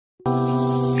გამარჯობათ,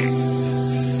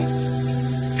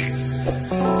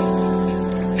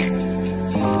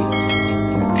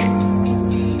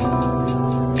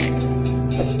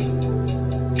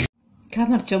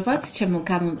 ჩემო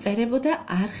გამომწერებო და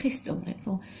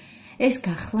არხისტუმრებო. ეს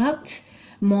გახლავთ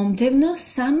მომდევნო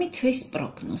 3 თვის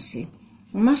პროგნოზი.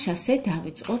 მაშასე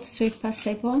დავიწყოთ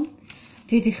თვითფასებო.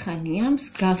 დიდი ხანია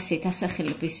მსგავსი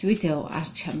დასახელების ვიდეო არ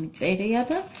ჩამიწერია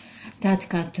და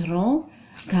დადგა დრო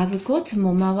გავიგოთ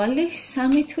მომავალი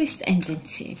 3 თვის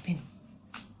ტენდენციები.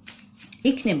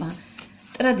 იქნება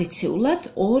ტრადიციულად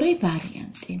 2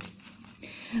 ვარიანტი.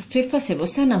 თვითფასებო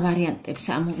სანა ვარიანტებს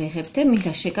ამოვიღებდე,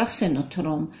 მინდა შეგახსენოთ,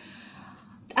 რომ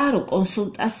ტარო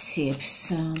კონსულტაციებს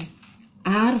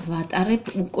არ ვატარებ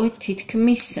უკვე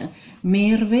თითქმის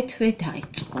მერვე თვე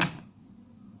დაიწყო.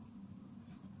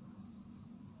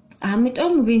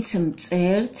 ამიტომ ვინც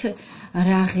მწერთ,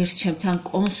 რა ღირს ჩემთან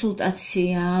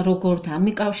კონსულტაცია, როგორ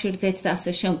დამიკავშირდეთ და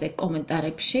ასე შემდეგ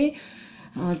კომენტარებში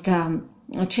და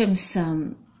ჩემს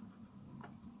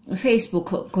Facebook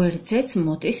გვერდზეც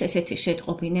მოდის ესეთი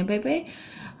შეტყობინებები,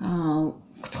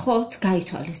 გთხოვთ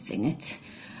გაითვალისწინეთ.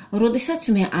 როდესაც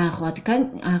მე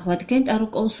აღვადგენ ტარო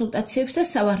კონსულტაციებს და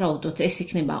სავარაუდოდ ეს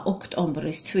იქნება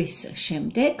ოქტომბრის თვის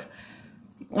შემდეგ,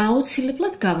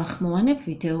 აუცილებლად გავახმოვანებ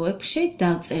ვიდეოებში,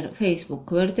 დავწერ Facebook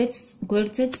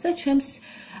გვერდზეც და ჩემს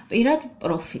პირად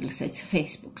პროფილზეც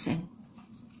Facebook-ზე.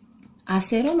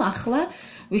 ასე რომ ახლა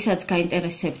ვისაც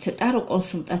გაინტერესებთ ტარო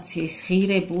კონსულტაციის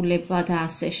ღირებულება და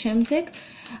ასე შემდეგ,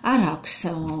 არ აქვს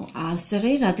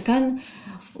აზრი, რადგან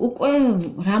უკვე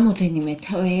რამოდენიმე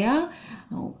თვეა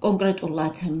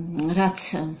კონკრეტულად რაც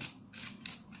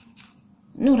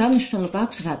რა მნიშვნელობა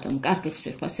აქვს რატომ? კარგით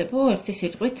თვითფასებო, ერთი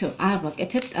სიტყვით არ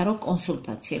ვაკეთებ ტარო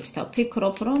კონსულტაციებს და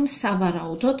ვფიქრობ, რომ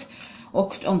სავარაუდოდ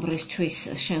ოქტომბრის თვის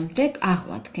შემდეგ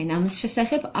აღვადგენ ამის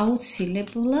შესახებ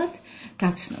აუცილებლად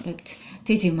გაცნობებთ.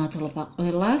 დიდი მადლობა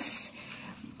ყველას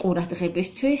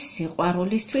ყურადღებისთვის,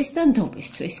 სიყვარულისთვის და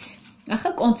ნდობისთვის.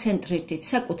 ახლა კონცენტრირდით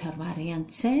საკუთარ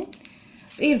ვარიანტზე.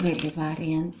 პირველი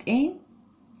ვარიანტი,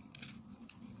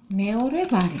 მეორე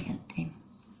ვარიანტი.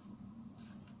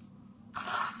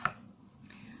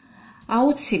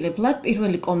 აუცილებლად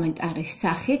პირველი კომენტარის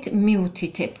სახით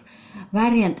მიუთითებ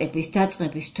ვარიანტების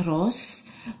დაწყების დროს,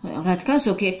 რადგან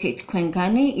ზოგიერთი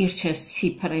თქვენგანი ირჩევს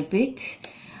ციფრებით,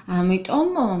 ამიტომ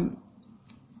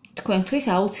თქვენთვის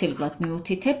აუცილებლად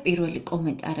მიუთითებ პირველი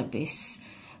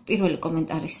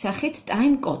კომენტარის სახით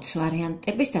ტაიმკოდს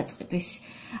ვარიანტების დაწყების.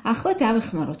 ახლა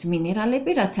დავეხმაროთ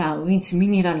მინერალები, რათა ვინც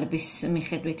მინერალების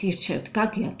მიხედვით ირჩევთ,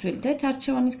 გაგიათვლდეთ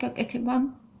არჩევანის გაკეთება.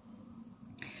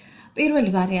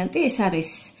 პირველი ვარიანტი ეს არის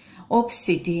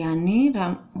ოფსიდიანი,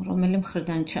 რომელი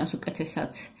მხრიდან ჩანს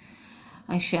უკეთესად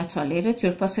შეათვალიერეთ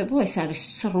თვითფასებო, ეს არის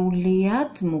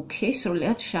სრულიად მუქი,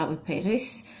 სრულიად შავი ფერის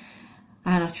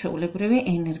არაჩვეულებრივი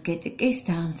ენერგეტიკის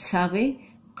დამცავი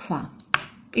ქვა.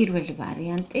 პირველი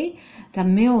ვარიანტი და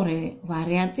მეორე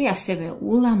ვარიანტი ასევე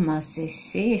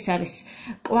ულამაზესი, ეს არის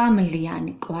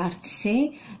კვამლიანი კვარცი,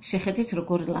 შეხედეთ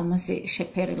როგორი ლამაზი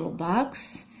შეფერილობა აქვს.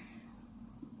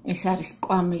 ეს არის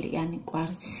კვამლიანი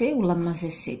კვარცი,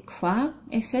 ულამაზესი ქვა,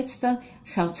 ესეც და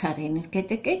საოცარი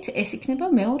ენერგეტიკით, ეს იქნება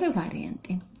მეორე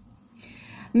ვარიანტი.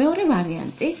 მეორე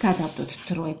ვარიანტი გადავდოთ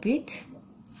დროებით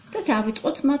და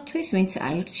დავიწყოთ მათთვის, ვინც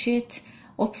აირჩიეთ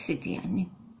ოფსიდიანი.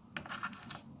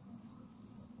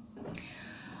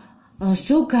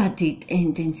 ზოგადი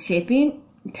ტენდენციები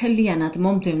მთლიანად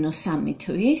მომდევნო 3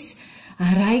 თვის,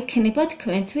 რა იქნება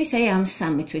თქვენთვის ამ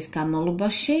 3 თვის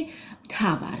განმავლობაში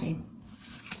მთავარი?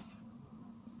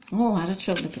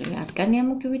 არაჩვეულებრივი არკანია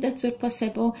მოგივიდა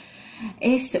თვითფასებო.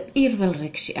 ეს პირველ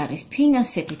რიგში არის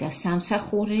ფინანსები და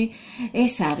სამსახური,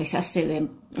 ეს არის ასევე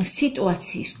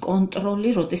სიტუაციის კონტროლი,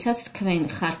 როდესაც თქვენ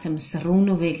ხართ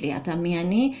მზრუნველი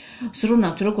ადამიანი,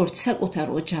 ზრუნავთ როგორც საკუთარ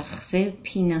ოჯახზე,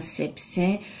 ფინანსებზე,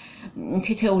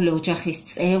 თითეული ოჯახის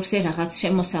წევრზე, რაღაც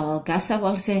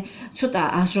შემოსავალ-გასავალზე, ცოტა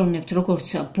აზროვნებთ როგორც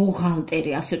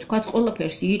ბუღალტერი, ასე ვთქვათ,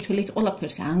 ყველაფერს ითვლით,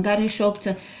 ყველაფერს ანგარიშობთ,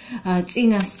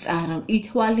 წინასწარ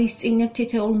ითვალისწინებთ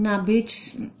თითოეულ ნაბიჯს,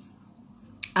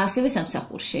 ასევე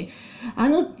სამსახურში.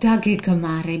 ანუ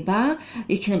დაგეგმარება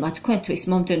იქნება თქვენთვის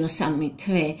მომდევნო 3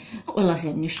 თვე ყველაზე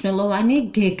მნიშვნელოვანი,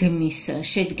 გეგმის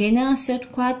შედგენა, ასე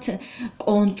ვთქვათ,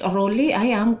 კონტროლი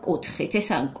ამ კუთხით. ეს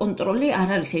კონტროლი არ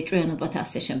არის ეჭვიანობა და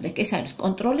ასე შემდეგ, ეს არის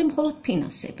კონტროლი მხოლოდ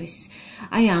ფინანსების.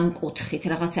 ამ კუთხით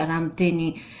რაღაცა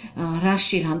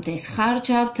რაში რამდენს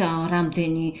ხარჯავთ,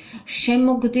 რამდენი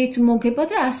შემოგდით მოგება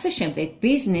და ასე შემდეგ.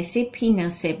 ბიზნესი,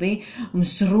 ფინანსები,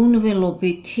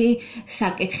 მზრუნველობითი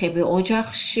საკითხები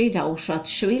ოჯახში და უშუალოდ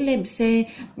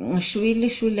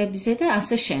შვილიშვილებზე და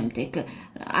ასე შემდეგ.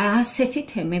 ასეთი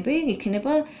თემები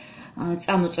იქნება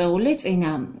წამოწეული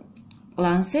წინა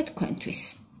პლანზე თქვენთვის.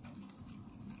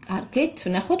 კარგით,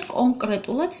 ვნახოთ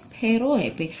კონკრეტულად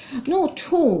სფეროები.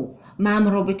 თუ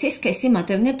მამრობითი სქესი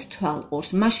მადევნებთ თვალყურს,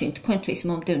 მაშინ თქვენთვის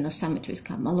მომდევნო 3 თვის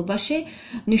განმავლობაში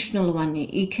მნიშვნელოვანი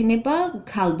იქნება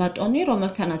ქალბატონი,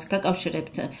 რომელთანაც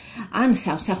გაკავშირებთ ან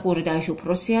სამსახური და ის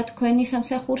უფროსია თქვენი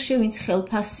სამსახურში, ვინც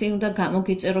ხელფასი უნდა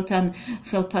გამოგიწეროთ, ან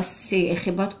ხელფასი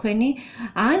ეხება თქვენი,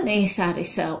 ან ეს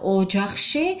არის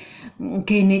ოჯახში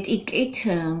გენეტიკით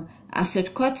ასე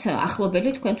ვთქვათ,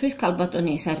 ახლობელი თქვენთვის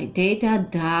ქალბატონი, ეს არის დედა,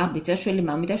 და, ბიძაშვილი,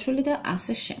 მამიდაშვილი და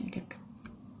ასე შემდეგ.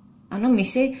 ანუ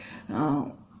მისი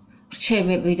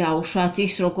რჩევები დაუშვათ,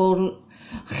 ის როგორ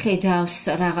ხედავს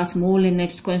რაღაც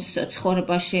მოვლენებს თქვენს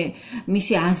ცხოვრებაში,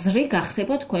 მისი აზრი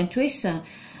გახდება თქვენთვის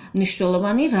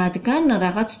მნიშვნელოვანი, რადგან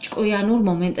რაღაც ჭკვიანურ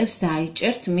მომენტებს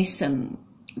დაიჭერთ მის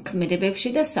ქმედებებში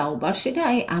და საუბარში და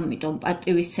ამიტომ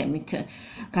პატივისცემით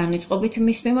განეწყობით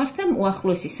მის მიმართ და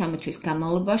უახლოესი 3 თვის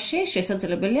განმავლობაში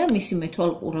შესაძლებელია მისი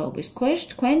მეთვალყურეობის ქვეშ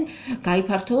თქვენ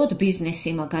გაიფართოვოთ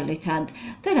ბიზნესი მაგალითად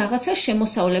და რაღაცა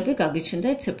შემოსავლები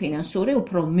გაგიჩნდეთ ფინანსური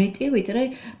უფრო მეტი ვიდრე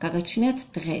გაგაჩნიათ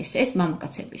დღეს. ეს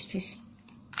მამაკაცებისთვის.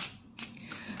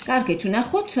 კარგით,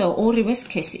 ვნახოთ ორივე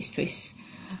სქესისთვის.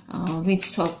 ვინც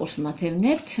თვალყურს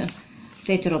მათევნებთ,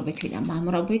 დედრობითი და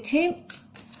მამრობითი.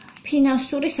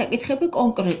 ფინანსური საკითხები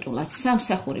კონკრეტულად,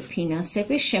 სამსახური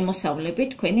ფინანსები, შემოსავლები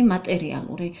თქვენი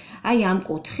მატერიალური. ამ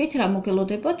კუთხით რა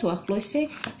მოგელოდებათ უახლოესი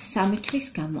 3 თვის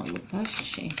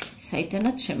განმავლობაში,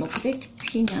 საიდანაც შემოგდით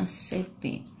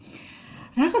ფინანსები.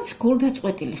 რაღაც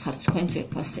გულდაწყვეტილი ხართ თქვენ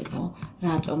ძვირფასებო,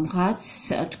 რატომღაც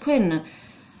თქვენ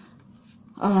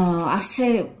ასე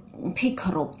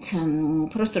ფიქრობთ,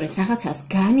 პროსტორეთ რაღაცას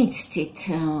განიცდით,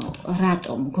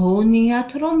 რატომ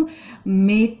გონიათ, რომ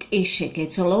მეტი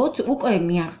შეგეძლოთ, უკვე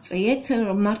მიაღწიეთ,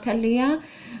 მართალია,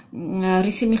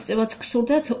 რისი მიღწევაც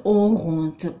გსურდათ,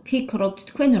 ოღონდ ფიქრობთ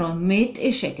თქვენ, რომ მეტი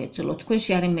შეგეძლოთ,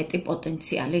 თქვენში არის მეტი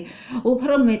პოტენციალი,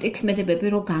 უფრო მეტი ქმედებები,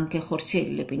 რომ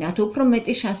განგეხორციელებინათ, უფრო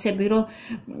მეტი შანსები, რომ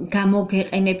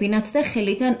გამოგეყენებინათ და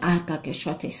ხელიდან არ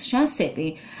გაგეშვათ ეს შანსები,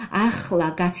 ახლა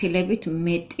გაცილებით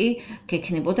მეტი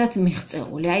გექნებოდათ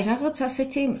მიღწეული. რაღაც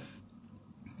ასეთი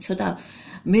ცოტა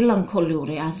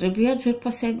მელანქოლიური აზრებია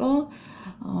ძვირფასებო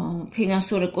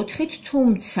ფინანსური კუთხით,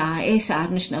 თუმცა ეს არ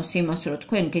ნიშნავს იმას, რომ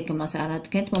თქვენ გეგმას არ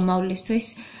ადგენთ მომავლისთვის,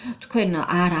 თქვენ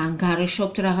არ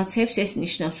ანგარიშობთ რაღაცებს, ეს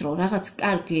ნიშნავს, რომ რაღაც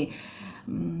კარგი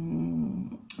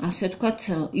ასე ვთქვათ,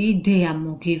 იდეა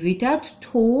მოგივიდათ,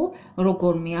 თუ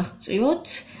როგორ მიაღწიოთ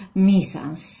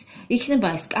მიზანს. იქნება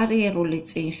ეს კარიერული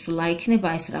წინსვლა, იქნება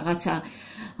ეს რაღაცა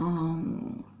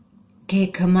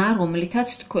გეგმა, რომლითაც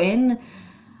თქვენ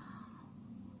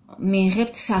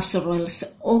მიიღებთ სასურველს.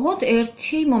 ოღონდ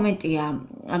ერთი მომენტია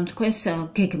ამ თქვენს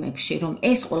გეგმებში, რომ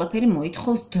ეს ყველაფერი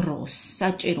მოითხოვს დროს,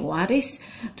 საჭირო არის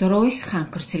დროის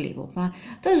ხანგრძლივობა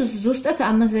და ზუსტად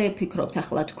ამაზე ფიქრობთ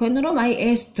ახლა თქვენ, რომ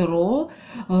ეს დრო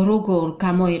როგორ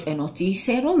გამოიყენოთ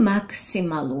ისე, რომ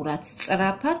მაქსიმალურად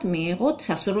სწრაფად მიიღოთ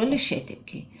სასურველი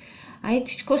შედეგი.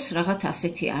 თითქოს რაღაც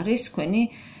ასეთი არის თქვენი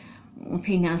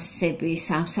ფინანსები,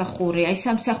 სამსახური,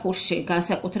 სამსახურში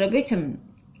განსაკუთრებით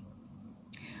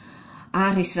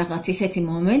არის რაღაც ისეთი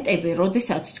მომენტები,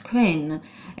 როდესაც თქვენ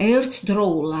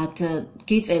ერთდროულად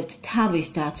გიწევთ თავის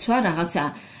დაცვა, რაღაცა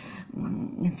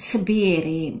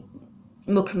ცბიერი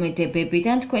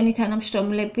მოქმედებებიდან თქვენი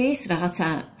თანამშრომლების, რაღაცა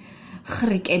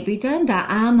ხრიკებიდან და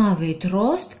ამავე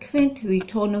დროს თქვენ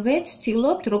თვითონვე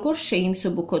ცდილობთ, როგორ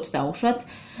შეიმსუბუქოთ დაუშვათ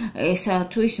ესა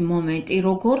თუ ის მომენტი,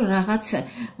 როგორ რაღაც,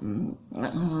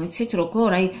 იცით,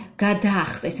 როგორ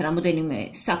გადაახტეთ რამოდენიმე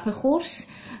საფეხურს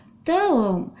და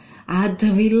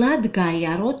ადვილად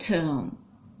გაიაროთ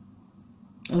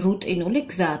რუტინული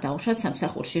გზა, დაუშვათ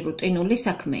სამსახურში რუტინული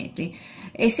საქმეები.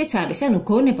 ესეც არის,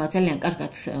 გონება ძალიან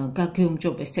კარგად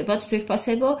გაგიუმჯობესდებათ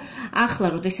ძვირფასებო. ახლა,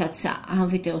 როდესაც ამ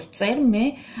ვიდეოს წერ მე,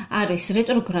 არის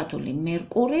რეტროგრადული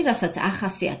მერკური, რასაც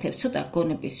ახასიათებს ცოტა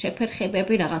გონების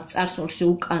შეფერხებები, რაღაც წარსულში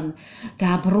უკან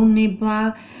დაბრუნება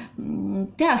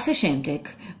და ასე შემდეგ.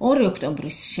 2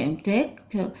 ოქტომბრის შემდეგ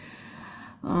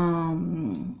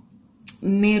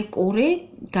მერკური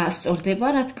გასწორდება,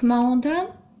 რა თქმა უნდა,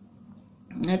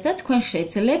 და თქვენ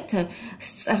შეძლებთ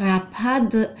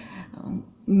სწრაფად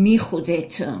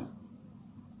მიხვდეთ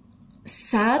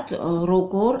სად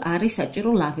როგორ არის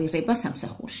საჭირო ლავირება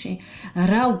სამსახურში,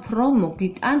 რა უფრო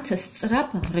მოგიტანთ სწრაფ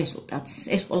რეზულტატს.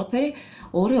 ეს ყველაფერი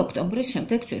 2 ოქტომბრის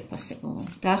შემდეგ ძვირფასებო.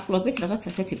 დაახლოებით რაღაც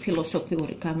ასეთი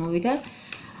ფილოსოფიური გამოვიდა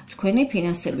თქვენი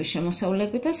ფინანსების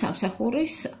შემოსავლები და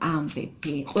სამსახურის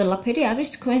ამბები. ყველაფერი არის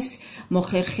თქვენს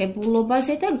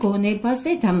მოხერხებულობაზე და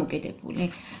გონებაზე დამოკიდებული.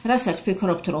 რასაც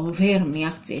ფიქრობთ, რომ ვერ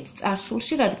მიაღწიეთ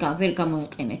წარსულში, რადგან ვერ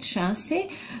გამოიყენეთ შანსი,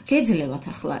 გეძლევათ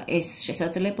ახლა ეს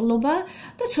შესაძლებლობა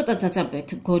და ცოტა დაძაბეთ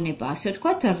გონება, ასე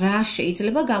ვთქვათ, რა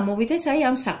შეიძლება გამოვიდეს აი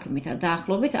ამ საქმიდან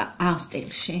დაახლოებით ამ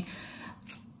სტილში.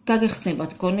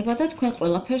 გაგეხსნებათ გონება და თქვენ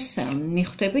ყველაფერს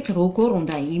მიხვდებით, როგორ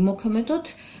უნდა იმოქმედოთ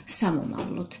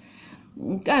სამომავლოდ.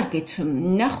 კარგით,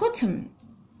 ნახოთ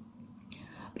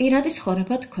პირადი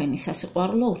ცხოვრება თქვენი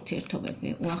სასიყვარულო ურთიერთობები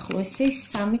უახლოესი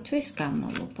 3 თვის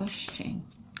განმავლობაში.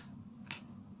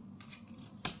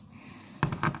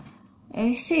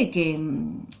 ესე იგი,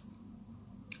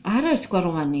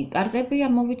 არაერთგვაროვანი კარტები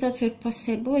ამოვიდა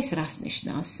ძვირფასებო, ეს რას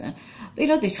ნიშნავს?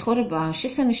 პირადი ცხოვრება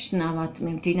შესანიშნავად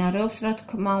მიმდინარეობს, რა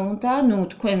თქმა უნდა,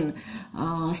 თქვენ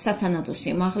სათანადო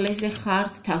სიმაღლეზე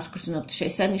ხართ, თავს გრძნობთ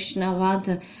შესანიშნავად,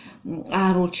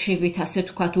 არ ურჩივით, ასე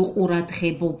ვთქვათ,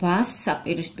 უყურადღებობას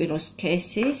საპირისპირო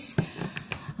სქესის,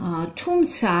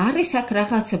 თუმცა არის აქ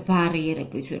რაღაც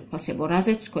ბარიერები ძვირფასებო,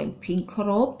 რაზეც თქვენ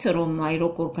ფიქრობთ, რომ აი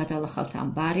როგორ გადალახავთ ამ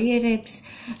ბარიერებს,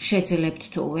 შეძლებთ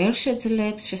თუ ვერ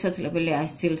შეძლებთ, შესაძლებელია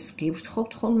ეს ძილს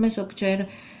გივრთხოვთ ხოლმე ზოგჯერ.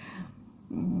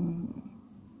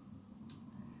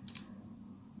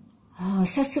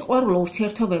 სასიყვარულო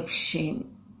ურთიერთობებში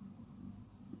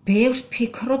ბევრს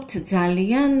ფიქრობთ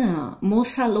ძალიან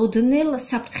მოსალოდნელ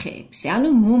საფრთხეებზე, ანუ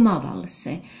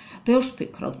მომავალზე. ბევრს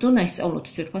ფიქრობთ, უნდა ისწავლოთ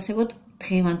ძვირფასებოდ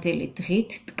დღევანდელი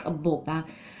დღით ტკბობა.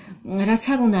 რაც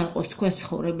არ უნდა იყოს თქვენ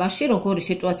ცხოვრებაში, როგორი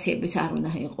სიტუაციებიც არ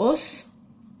უნდა იყოს.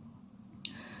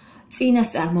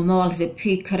 წინასწარ მომავალზე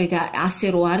ფიქრი და ასე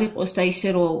რო არ იყოს და ისე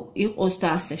რო იყოს და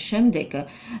ასე შემდეგ,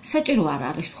 საჭირო არ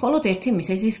არის, მხოლოდ ერთი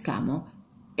მიზეზის გამო.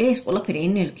 ეს ყველაფერი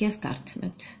ენერგიას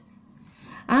გართმევთ.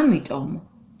 ამიტომ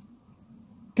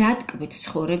დატკბით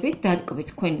ცხოვრებით, დატკბით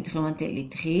თქვენი დღევანდელი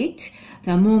დღით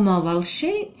და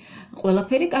მომავალში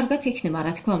ყველაფერი კარგად იქნება,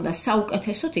 რა თქმა უნდა,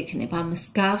 საუკეთესოდ იქნება,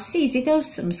 მსგავსი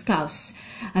იზიდავს მსგავს.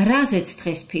 რაზეც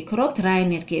დღეს ფიქრობთ, რა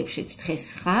ენერგიებშიც დღეს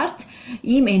ხართ,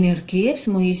 იმ ენერგიებს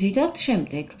მოიზიდავთ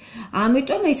შემდეგ.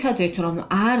 ამიტომ ეცადეთ, რომ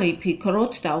არ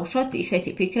იფიქროთ დაუშვათ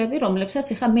ისეთი ფიქრები, რომლებსაც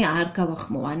ახლა მე არ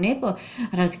გავახმოვანებ,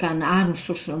 რადგან არ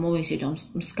უსურს რომ მოიზიდო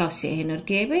მსგავსი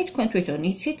ენერგიები, თქვენ თვითონ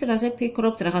იცით, რაზე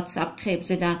ფიქრობთ, რაღაც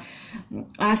საფრთხეებზე და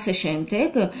ასე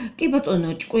შემდეგ. კი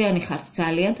ბატონო, ჭკვიანი ხართ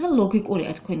ძალიან და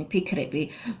ლოგიკურია თქვენი ფიქრები,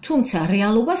 თუმცა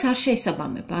რეალობას არ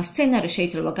შეესაბამება. სცენარი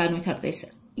შეიძლება განვითარდეს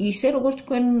ისე, როგორც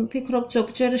თქვენ ფიქრობთ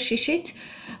ზოგჯერ შიშით,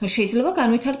 შეიძლება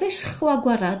განვითარდეს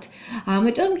სხვაგვარად.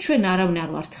 ამიტომ ჩვენ არავინ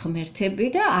არ ვართ ღმერთები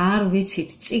და არ ვიცით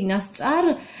წინასწარ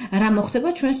რა მოხდება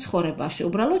ჩვენს ცხოვრებაში.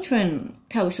 უბრალოდ ჩვენ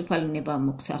თავისუფალი ნება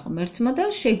მოგცა ღმერთმა და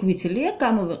შეგვიძლია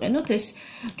გამოვიყენოთ ეს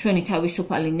ჩვენი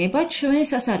თავისუფალი ნება ჩვენ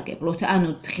სასარგებლოდ, ანუ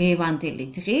დღევანდელი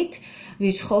დღით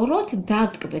ვიცხოვროთ,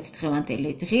 დავტკბეთ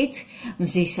დღევანდელი დღით,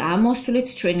 მზის ამოსვლით,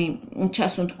 ჩვენი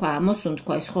ჩასუნთქვა,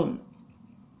 ამოსუნთქვა, ეს ხო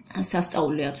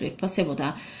სასწაულია ძვირფასებო და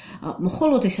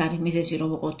მხოლოდ ეს არის მიზეზი, რომ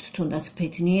ვიყოთ თუნდაც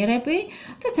ბედნიერები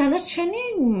და დანარჩენი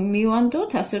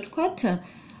მივანდოთ, ასე ვთქვათ,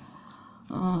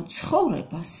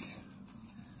 ცხოვრებას.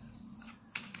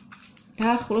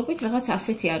 დაახლოებით რაღაც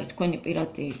ასეთი არის თქვენი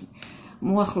პირადი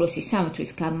მოახლოესი 3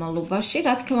 თვის განმავლობაში.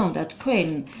 რა თქმა უნდა, თქვენ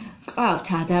ყავთ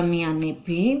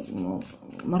ადამიანები,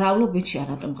 მრავლობითია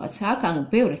რატომღაც აქ, ანუ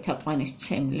ბევრი თაყვანის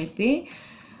მცემლები,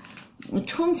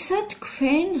 თუმცა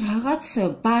თქვენ რაღაც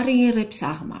ბარიერებს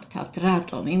აღმართავთ.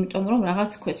 რატომ? იმიტომ რომ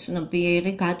რაღაც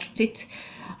ქვეცნობიერი გაწვდით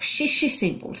შიშის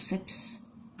იმპულსებს.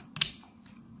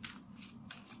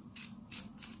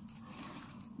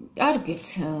 კარგით,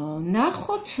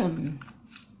 ნახოთ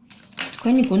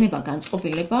თქვენი გონება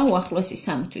განწყობილება უახლოესი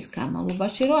 3 თვის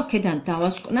განმავლობაში, რომ აქედან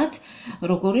დავასკვნათ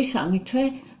როგორი 3 თვე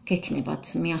გექნებათ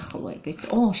მიახლოებით.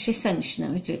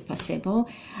 შესანიშნავი ძვირფასებო,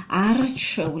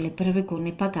 არაჩვეულებრივი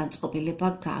გონება განწყობილება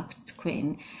გაქვთ თქვენ.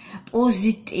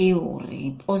 პოზიტიური,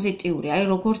 აი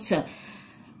როგორც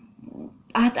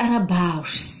პატარა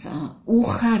ბავშვს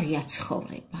უხარია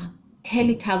ცხოვრება.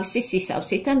 მთელი თავისი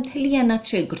სისავსით და მთლიანად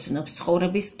შეგრძნობს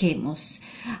ცხოვრების გემოს.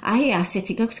 აი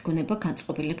ასეთი გაქვთ გონება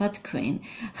განწყობილება თქვენ.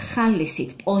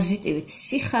 ხალისით, პოზიტივით,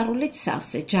 სიხარულით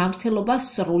სავსე, ჯანმრთელობა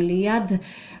სრულიად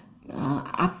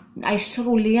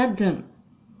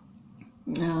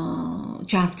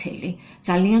ჯანმრთელი,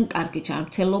 ძალიან კარგი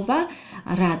ჯანმრთელობა.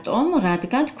 რატომ?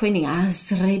 რადგან თქვენი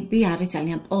აზრები არის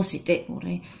ძალიან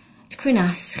პოზიტიური. თქვენ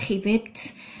ასხივებთ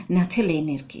ნათელ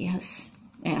ენერგიას.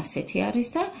 ასეთი არის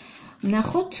და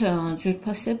ნახოთ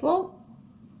ძვირფასებო,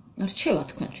 რჩევა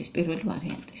თქვენთვის პირველი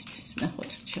ვარიანტისთვის. ნახოთ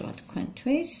რჩევა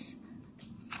თქვენთვის.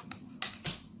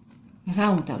 რა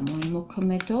უნდა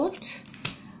მოიმოქმედოთ,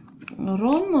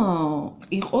 რომ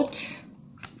იყოთ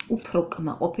უფრო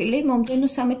კმაყოფილი მომდევნო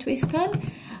 3 თვისგან,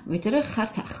 ვიდრე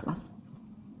ხართ ახლა.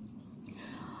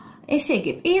 ესე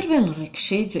იგი, პირველ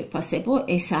რიგში ძვირფასებო,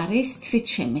 ეს არის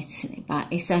თვითშემეცნება,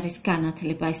 ეს არის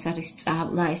განათლება, ეს არის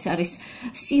სწავლა, ეს არის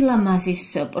სილამაზის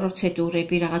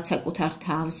პროცედურები რაღაც საკუთარ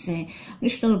თავზე.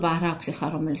 მნიშვნელობა არ აქვს ახლა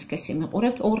რომელი სქესი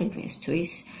მიყურებთ,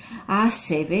 ორივესთვის.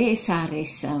 ასევე ეს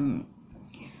არის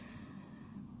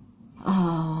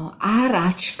არ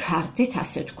აჩქარდეთ,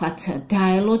 ასე ვთქვათ,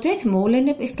 დაელოდეთ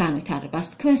მოვლენების განვითარებას.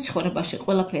 თქვენ ცხოვრებაში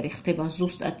ყველაფერი ხდება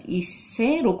ზუსტად ისე,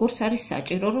 როგორც არის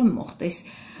საჭირო რომ მოხდეს.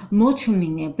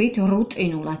 მოთმინებით,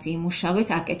 რუტინულად იმუშავეთ,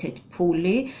 აკეთეთ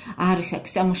ფული, არის აქ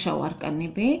სამუშაო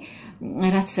არკანები,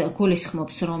 რაც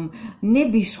გულისხმობს, რომ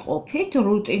ნებისყოფით,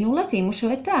 რუტინულად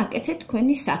იმუშავეთ და აკეთეთ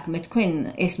თქვენი საქმე. თქვენ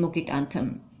ეს მოგიტანთ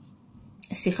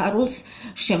სიხარულს,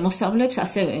 შემოსავლებს,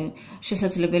 ასევე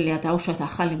შესაძლებელია დაუშვათ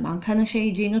ახალი მანქანა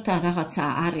შეიძინოთ, ან რაღაცა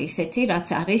არის ესეთი, რაც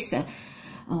არის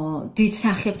დიდ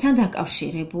თანხებთან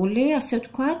დაკავშირებული, ასე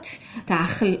ვთქვათ, და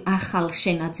ახალ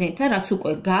შენაძენთან, რაც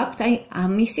უკვე გაქვთ, აი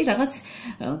ამისი რაღაც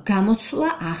გამოცვლა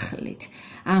ახლით.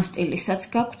 ამ სტილისაც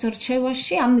გაქვთ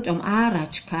რჩევაში, ამიტომ არ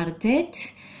აჩქარდეთ,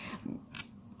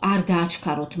 არ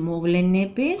დააჩქაროთ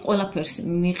მოვლენები, ყველაფერს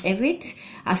მიყევით,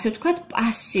 ასე ვთქვათ,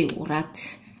 პასიურად.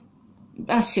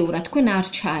 თქვენ არ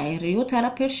ჩაერიოთ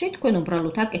არაფერში, თქვენ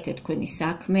უბრალოდ აკეთეთ თქვენი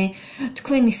საქმე,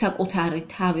 თქვენი საკუთარი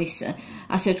თავის,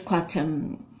 ასე ვთქვათ,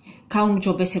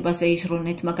 გაუმჯობესებაზე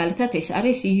იზრუნეთ, მაგალითად, ეს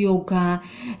არის იოგა,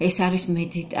 ეს არის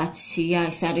მედიტაცია,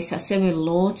 ეს არის ასევე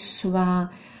ლოცვა,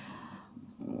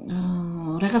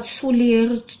 რაღაც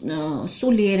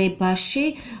სულიერებაში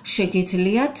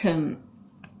შეგიძლიათ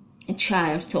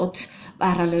ჩაერთოთ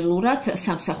პარალელურად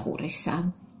სამსახურისა.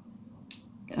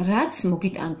 რაც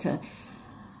მოგიტანთ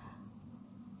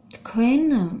თქვენ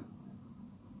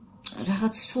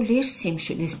რაღაც სულიერ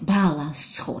სიმშვიდეს ბალანსს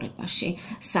ცხოვრებაში,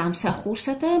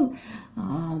 სამსახურსა და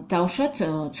დაუშვათ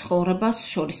ცხოვრებას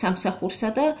შორის, სამსახურსა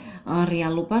და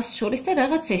რეალობას შორის და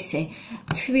რაღაც ესე.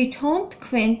 თვითონ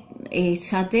თქვენ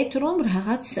ეცადეთ, რომ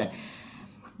რაღაც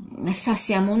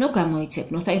სასიამოვნო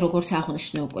გამოიცეფნოთ. აი, როგორც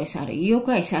აღვნიშნე უკვე, ეს არის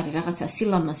იოგა, ეს არის რაღაცა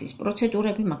სილამაზის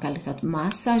პროცედურები, მაგალითად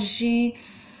მასაჟი,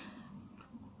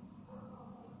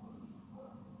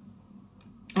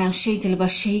 შეიძლება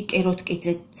შეიკეროთ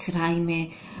კიდეც რაიმე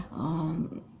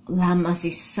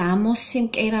ლამაზის სამოსი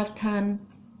მკერავთან,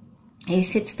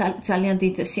 ესეც ძალიან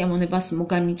დიდ სიამოვნებას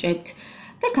მოგანიჭებთ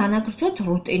და განაგრძოთ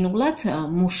რუტინულად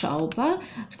მუშაობა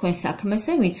თქვენ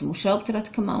საქმეზე, ვინც მუშაობთ, რა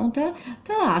თქმა უნდა,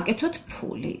 და აკეთოთ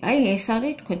ფული. აი, ეს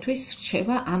არის თქვენთვის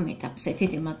რჩევა ამ ეტაპზე.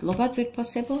 დიდი მადლობა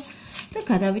ძვირფასებო და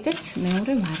გადავიდეთ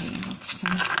მეორე ვარიანტზე.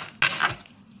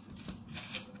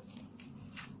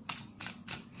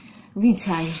 ვინც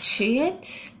აირჩიეთ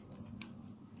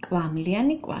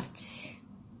კვამლიანი კვარცი.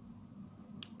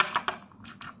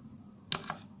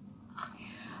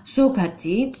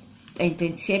 ზოგადი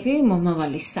ტენდენციები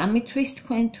მომავალი 3 თვის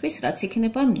თქვენთვის, რაც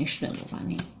იქნება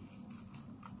მნიშვნელოვანი.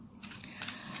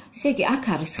 ესე იგი, აქ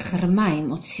არის ღრმა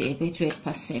ემოციები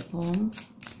ძვირფასებო,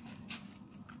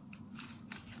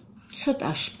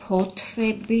 ცოტა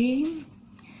შფოთვები,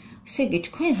 ესე იგი,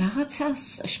 თქვენ რაღაცას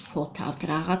შფოთავთ,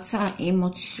 რაღაცა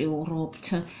ემოციურობთ,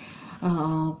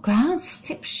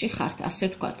 განცდებში ხართ, ასე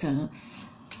ვთქვათ,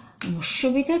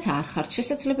 შვიდად არ ხართ.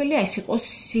 შესაძლებელია ეს იყოს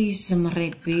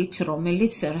სიზმრებით,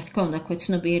 რომელიც, რა თქმა უნდა,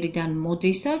 ქვეცნობიერიდან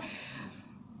მოდის და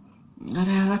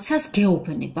რაღაცას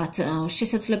გეუბნებათ.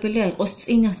 შესაძლებელია იყოს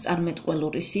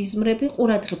წინასწარმეტყველური სიზმრები,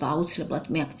 ყურადღება აუცილებლად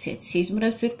მიაქციეთ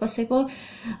სიზმრებს ძვირფასებო,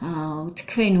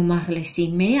 თქვენ უმაღლესი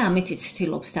მე, ამით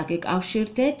ცდილობს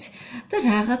დაგეკავშირდეთ და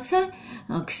რაღაცა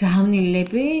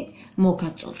გზავნილები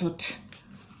მოგაწოდოთ.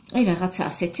 აი, რაღაცა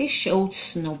ასეთი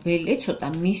შეუცნობელი, ცოტა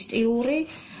მისტიური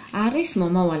არის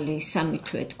მომავალი 3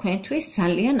 თვე თქვენთვის,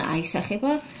 ძალიან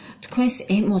აისახება თქვენს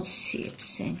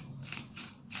ემოციებზე.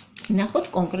 ნახოთ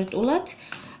კონკრეტულად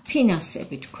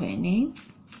ფინანსები თქვენი,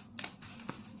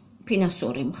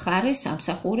 ფინანსური მხარე,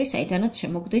 სამსახური, საიდანაც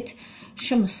შემოგდით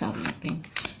შემოსავლები.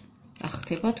 რა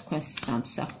ხდება თქვენს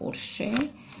სამსახურში?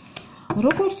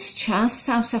 როგორც ჩანს,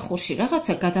 სამსახურში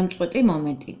რაღაცა გადამწყვეტი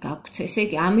მომენტი გაქვთ. ესე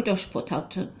იგი, ამიტომ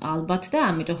შფოთავთ ალბათ და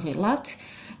ამიტომ ღილავთ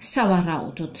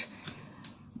სავარაუდოდ.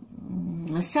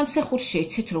 სამსახურში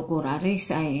იცით როგორ არის,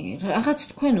 აი, რაღაც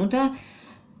თქვენ უნდა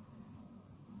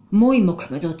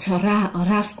მოიმოქმედოთ,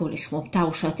 რას გულისხმობთ,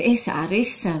 დაუშვათ, ეს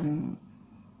არის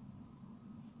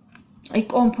აი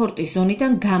კომფორტის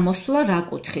ზონიდან გამოსვლა რა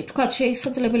კუთხით. თქვათ,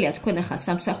 შესაძლებელია თქვენ ახლა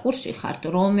სამსახურში ხართ,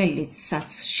 რომელიცაც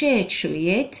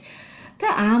შეეჩვიეთ და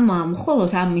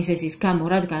მხოლოდ ამ მიზეზის გამო,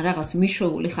 რადგან რაღაც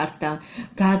მიშვეული ხართ და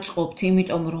გაწყობთ,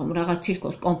 იმიტომ რომ რაღაც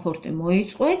თითქოს კომფორტი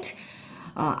მოიწყვეთ,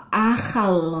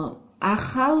 ახალ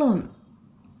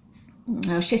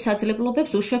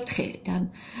შესაძლებლობებს უშვებთ ხელიდან.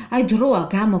 Აი დროა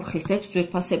გამოვხიზდეთ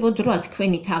ძვირფასებო, დროა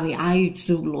თქვენი თავი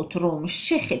აიძულოთ, რომ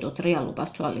შეხედოთ რეალობას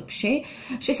თვალებში.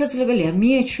 შესაძლებელია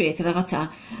მიეჩვიეთ რაღაცა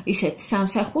ისეთ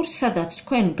სამსახურს, სადაც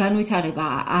თქვენ განვითარება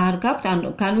არ გაქვთ, ან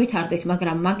განვითარდეთ,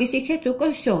 მაგრამ მაგის იქეთ უკვე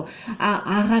всё,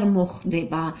 აღარ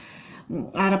მოხდება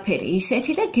არაფერი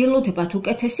ისეთი და გელოდებათ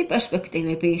უკეთესი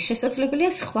პერსპექტივები.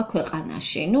 შესაძლებელია სხვა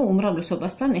ქვეყანაში.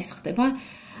 უმრავლესობასთან ეს ხდება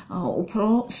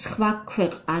უფრო სხვა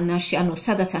ქვეყანაში, ანუ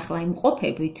სადაც ახლა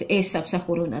იმყოფებით, ეს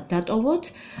სამსახური უნდა დატოვოთ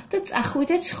და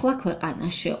წახვიდეთ სხვა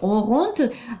ქვეყანაში. ოღონდ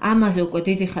ამაზე უკვე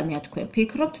დიდი ხანია თქვენ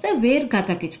ფიქრობთ და ვერ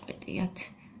გადაგიწყვეტიათ.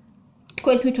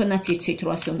 თქვენ თვითონაც იცით,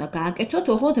 რომ ასე უნდა გააკეთოთ,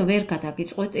 ოღონდ ვერ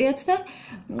გადაგიწყვეტიათ და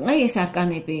აი ეს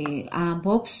არკანები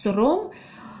ამბობს, რომ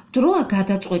დროა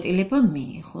გადაწყვეტილება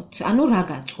მიიღოთ. ანუ რა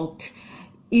გაწყობთ?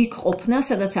 იქ ყოფნა,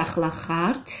 სადაც ახლა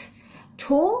ხართ,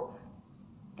 თუ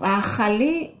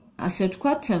ახალი, ასე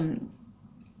ვთქვათ,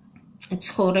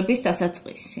 ცხოვრების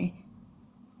დასაწყისი,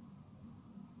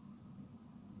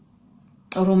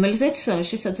 რომელზეც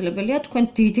შესაძლებელია თქვენ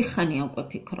დიდი ხანია უკვე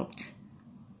ფიქრობთ.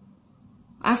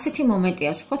 ასეთი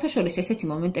მომენტია, სხვათა შორის ესეთი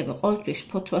მომენტები ყოველთვის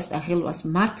ფოთვას და ღილვას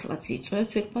მართლაც იწვევს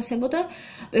ძვირფასებო და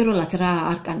პირველად რა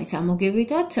არკანიც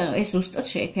ამოგივიდათ, ეს ზუსტად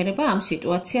შეეფერება ამ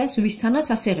სიტუაციას, ვისთანაც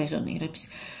ასე რეზონირებს.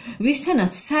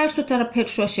 ვისთანაც საერთოდ არაფერ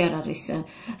შუაში არ არის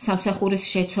სამსახურის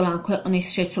შეცვლა, ან ქვეყნის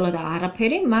შეცვლა და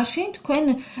არაფერი, მაშინ თქვენ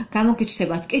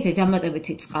გამოგიჩნდებათ კიდე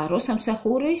დამატებითი წყარო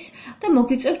სამსახურის და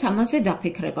მოგიწევთ ამაზე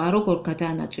დაფიქრება, როგორ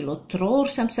გადაანაწილოთ დრო ორ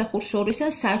სამსახურს შორის,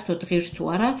 ან საერთოდ ღირს თუ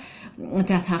არა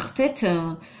დათანხმდეთ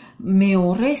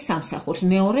მეორე სამსახურს,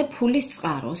 მეორე ფულის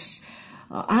წყაროს.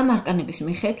 ამ არკანების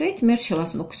მიხედვით მე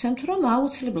რჩევას მოგცემთ, რომ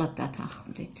აუცილებლად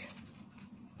დათანხმდით.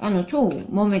 ანუ თუ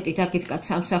მომენტი დაგიდგათ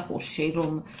სამსახურში,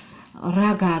 რომ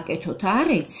რა გააკეთოთ არ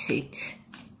იცით,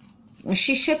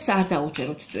 შიშებს არ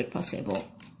დაუჯეროთ ძვირფასებო.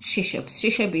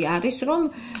 შიშები არის, რომ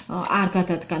არ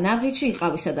გადადგა ნაბიჯი,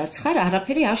 იყავი სადაც ხარ,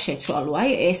 არაფერი არ შეცვალო. აი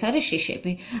ეს არის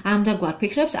შიშები. ამდაგვარ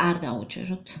ფიქრებს არ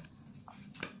დაუჯეროთ.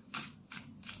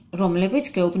 რომლებიც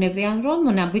გეუბნებიან, რომ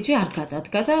ნაბიჯი არ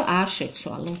გადადგა და არ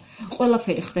შეცვალო.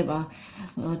 ყველაფერი ხდება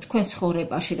თქვენ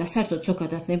ცხოვრებაში და საერთოდ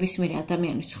ზოგადად ნებისმიერი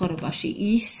ადამიანის ცხოვრებაში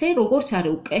ისე, როგორც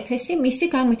არის უკეთესი მისი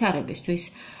განვითარებისთვის.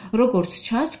 როგორც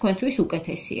ჩანს, თქვენთვის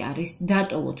უკეთესი არის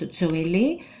დატოვოთ ძველი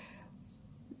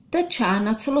და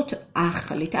ჩაანაცვლოთ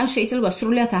ახლით. ან შეიძლება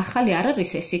სრულიად ახალი არ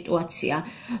არის ეს სიტუაცია,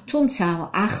 თუმცა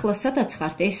ახლა სადაც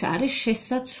ხართ, ეს არის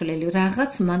შესაცვლელი,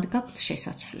 რაღაც მანდ გაქვთ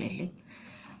შესაცვლელი.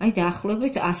 აი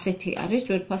დაახლოებით ასეთი არის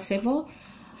ძვირფასებო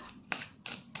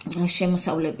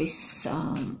შემოსავლების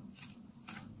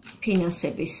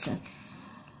ფინანსების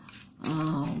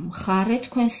მხარე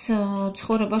თქვენს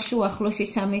ცხოვრებაში უახლოესი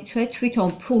 3 თვე. თვითონ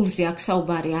ფულზე აქ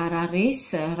საუბარი არ არის,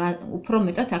 უფრო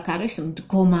მეტად აქ არის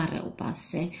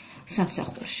მდგომარეობაზე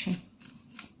სამსახურში.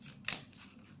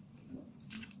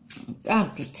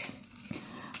 კარგით.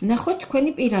 ნახოთ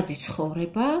თქვენი პირადი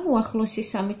ცხოვრება უახლოესი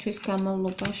 3 თვის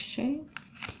განმავლობაში.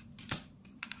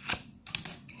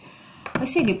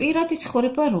 ასე იგი, პირადი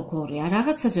ცხოვრება როგორია?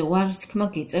 რაღაცაზე უარისთქმა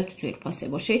გიწევთ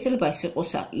ძვირფასებო. შეიძლება ეს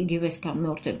იყოს იგივეს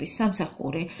გამეორდების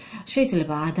სამსახური,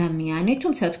 შეიძლება ადამიანი,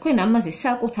 თუმცა თქვენ ამაზე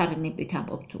საკუთარი ნებით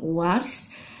ამბობთ უარს,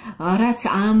 რაც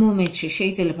ამ მომენტში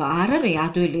შეიძლება არ არის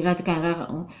ადვილი, რადგან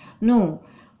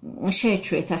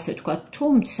შეეჩვეთ, ასე ვთქვათ,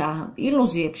 თუმცა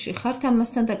ილუზიებში ხართ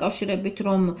ამასთან დაკავშირებით,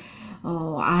 რომ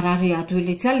არ არის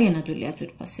ადვილი, ძალიან ადვილია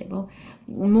ძვირფასებო.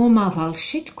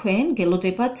 მომავალში თქვენ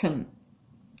გელოდებათ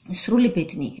სრული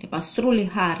ბედნიერება, სრული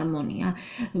ჰარმონია,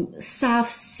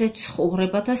 სავსე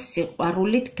ცხოვრება და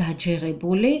სიყვარულით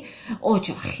გაჯერებული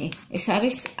ოჯახი. ეს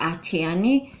არის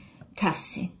 10-იანი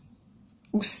თასი.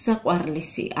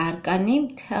 უსაყვარლესი არკანი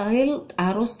მთელ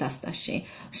ტაროს დასტაში.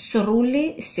 სრული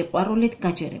სიყვარულით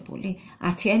გაჯერებული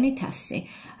 10-იანი თასი.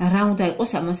 რა უნდა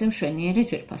იყოს ამაზე მშვენიერი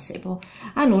ძვირფასებო.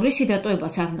 ანუ რისი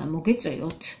დატოვებაც არ უნდა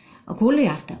მოგიწევოთ, გული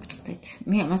არ დაგწყდეთ.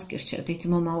 მე ამას გირჩევდით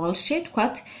მომავალში,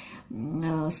 თქვათ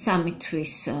 3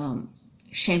 თვის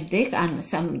შემდეგ, ან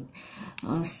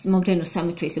მომდევნო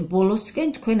 3 თვის ბოლოსკენ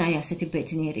თქვენ აი ასეთი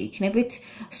ბედნიერი იქნებით,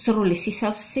 სრული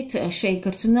სისავსით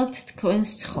შეიგრძნობთ თქვენს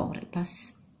ცხოვრებას.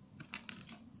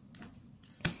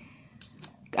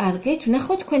 კარგით,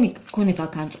 ვნახოთ თქვენი გონება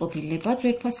განწყობილება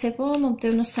ძვირფასებო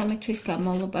მომდევნო 3 თვის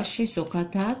განმავლობაში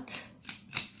ზოგადად.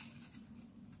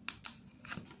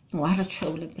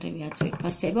 არაჩვეულებრივია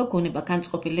ძვირფასებო, გონება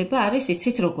განწყობილება არის,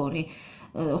 იცით როგორი?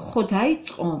 ხო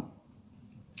დაიწყო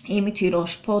იმითი რომ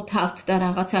შფოთავთ და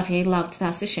რაღაცა ღილავთ და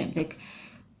ასე შემდეგ.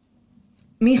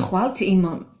 მიხვალთ იმ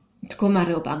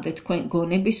მდგომარეობამდე თქვენ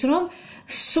გონების, რომ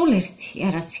სულ ერთია,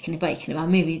 რაც იქნება,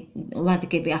 მე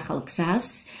ვადგები ახალ გზას,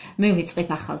 მე ვიწყებ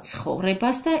ახალ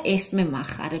ცხოვრებას და ეს მე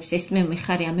მახარებს, ეს მე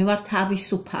მეხარია, მე ვარ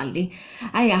თავისუფალი.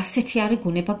 აი, ასეთი არის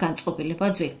გუნება განწყობილება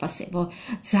ძვირფასებო,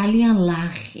 ძალიან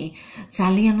ლაღი,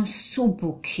 ძალიან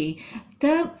მსუბუქი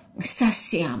და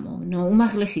სასიამოვნო.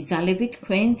 უმაღლესი ძალები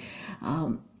თქვენ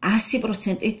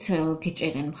 100%-ით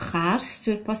გიჭერენ მხარს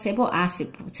ძვირფასებო,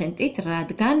 100%-ით,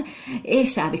 რადგან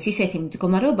ეს არის ისეთი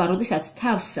მდგომარეობა, როდესაც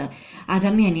თავს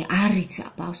ადამიანი არ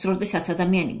იცაბავს, როდესაც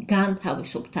ადამიანი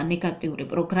განთავისუფლდა ნეგატიური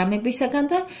პროგრამებისაგან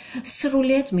და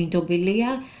სრულიად მინდობილია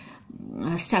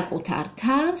საკუთარ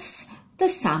თავს და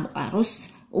სამყაროს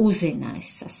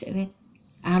უზენაეს ასევე.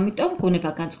 ამიტომ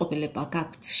გუნება განწყობილება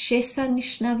გაქვთ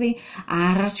შესანიშნავი,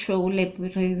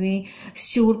 არაჩვეულებრივი,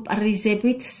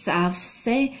 სიურპრიზებით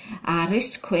სავსე არის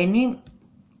თქვენი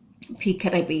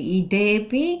ფიქრები,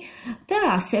 იდეები და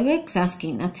ასევე გზას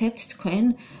გინათებთ თქვენ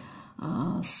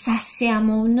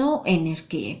სასიამოვნო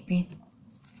ენერგიები.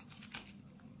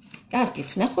 კარგით,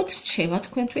 ვნახოთ რჩევა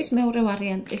თქვენთვის მეორე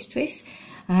ვარიანტისთვის,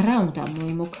 რა უნდა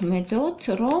მოიმოქმედოთ,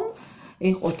 რომ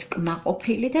იყოთ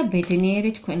კმაყოფილი და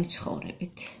ბედნიერი თქვენი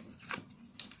ცხოვრებით.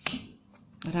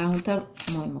 რა უნდა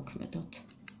მოიმოქმედოთ?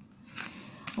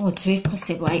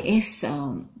 ძვირფასებო, აი ეს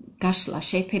გაშლა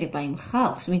შეეფერება იმ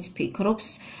ხალხს, ვინც ფიქრობს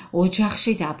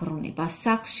ოჯახში დაბრუნება,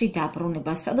 სახლში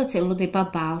დაბრუნება, სადაც ელოდება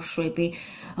ბავშვები,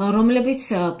 რომლებიც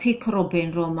ფიქრობენ,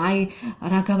 რომ აი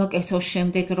რა გავაკეთო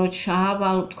შემდეგ, რო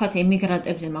ჩაავალ, თქვათ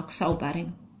ემიგრანტებზე მაქვს საუბარი.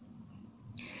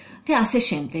 და ასე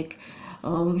შემდეგ.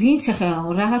 ვინც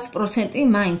ახლა რაღაც პროცენტი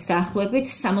მაინც დაახლოებით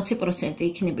 60%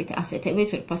 იქნებით ასეთები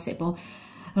ძვირფასებო.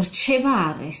 რჩევა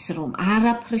არის, რომ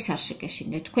არაფრის არ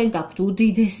შეგეშინდეთ, თქვენ გაქვთ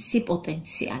უდიდესი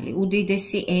პოტენციალი,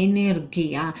 უდიდესი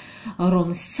ენერგია, რომ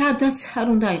სადაც არ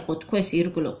უნდა იყოს თქვენს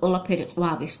ირგვლივ ყველაფერი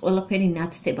ყვავის, ყველაფერი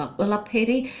ნათდება,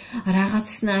 ყველაფერი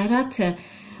რაღაცნაირად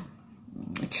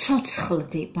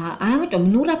ცოცხლდება. ამიტომ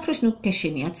ნურაფრის ნუ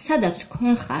გეშინიათ, სადაც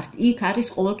თქვენ ხართ, იქ არის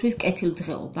ყოველთვის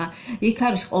კეთილდღეობა, იქ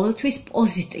არის ყოველთვის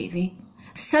პოზიტივი.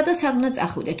 სადაც არ უნდა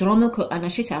წახვიდეთ, რომელ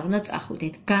ქვეყანაშიც არ უნდა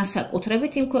წახვიდეთ,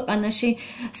 განსაკუთრებით იმ ქვეყანაში,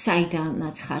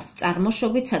 საიდანაც ხართ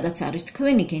წარმოშობით, სადაც არის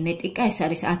თქვენი გენეტიკა, ეს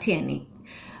არის 10-იანი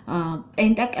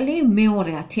პენტაკლი,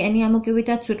 მეორე 10-იანი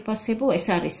ამოგივიდათ ძვირფასებო, ეს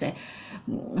არის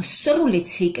სრული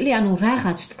ციკლი, ანუ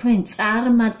რაღაც თქვენ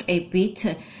წარმატებით,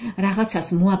 რაღაცას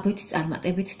მოაბეთ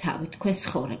წარმატებით თავი თქვენ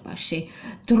ცხოვრებაში.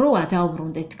 დროა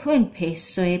დაუბრუნდეთ თქვენ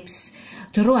ფესვებს,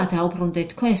 დროა დაუბრუნდეთ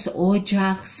თქვენს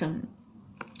ოჯახს,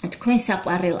 თქვენ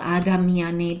საყვარელ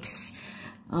ადამიანებს,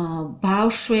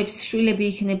 ბავშვებს, შვილები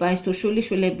იქნება ეს თუ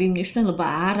შვილები მნიშვნელობა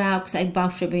არ აქვს, აი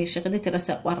ბავშვები შეხედეთ რა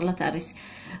საყვარლად არის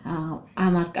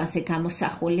ამ არკანზე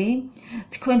გამოსახული,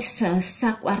 თქვენ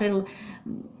საყვარელ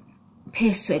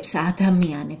ფესვებს,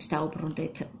 ადამიანებს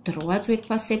დაუბრუნდეთ დროა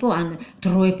ძვირფასებო, ან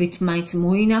დროებით მაინც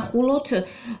მოინახულოთ,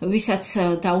 ვისაც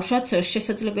დაუშვათ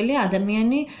შესაძლებელია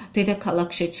ადამიანი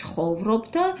დედაქალაქში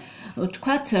ცხოვრობდა,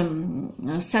 თქვათ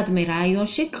სადმე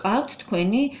რაიონში გყავთ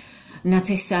თქვენი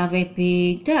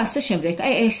ნათესავები და ასე შემდეგ.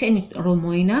 აი ესენი რომ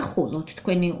მოინახულოთ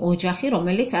თქვენი ოჯახი,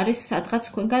 რომელიც არის სადღაც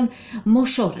თქვენგან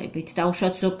მოშორებით,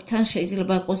 დაუშვათ ზოგთან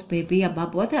შეიძლება იყოს ბებია,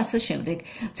 ბაბუა და ასე შემდეგ.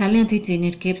 ძალიან დიდ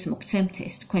ენერგიებს მოგცემთ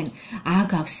ეს, თქვენ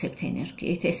აგავსებთ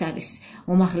ენერგიით, ეს არის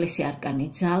უმაღლესი არკანი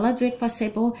ძალა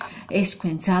ძვირფასებო, ეს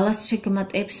თქვენ ძალას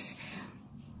შეგმატებს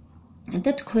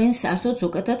და თქვენ საერთოდ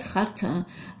ზოგადად ხართ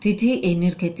დიდი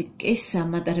ენერგეტიკის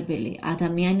მატარებელი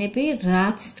ადამიანები,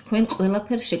 რაც თქვენ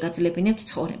ყველაფერს შეგაძლებინებთ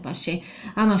ცხოვრებაში.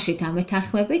 ამაში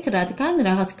დამეთანხმებით, რადგან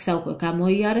რაღაც გზა უკვე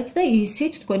გამოიარეთ და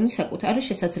ისით თქვენი საკუთარი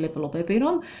შესაძლებლობები,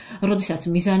 რომ როდესაც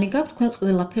მიზანი გაქვთ, თქვენ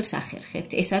ყველაფერს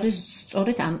ახერხებთ. ეს არის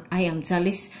სწორედ აი ამ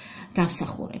ძალის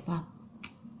დამსახურება.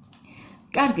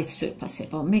 კარგით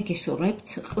ძვირფასებო, მე გისურვებთ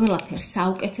ყველაფერს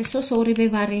საუკეთესოს ორივე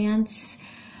ვარიანტს.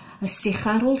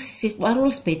 სიხარულს,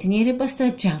 სიყვარულს, ბედნიერებას და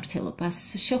ჯანმრთელობას.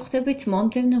 შევხვდებით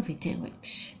მომდევნო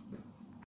ვიდეოებში.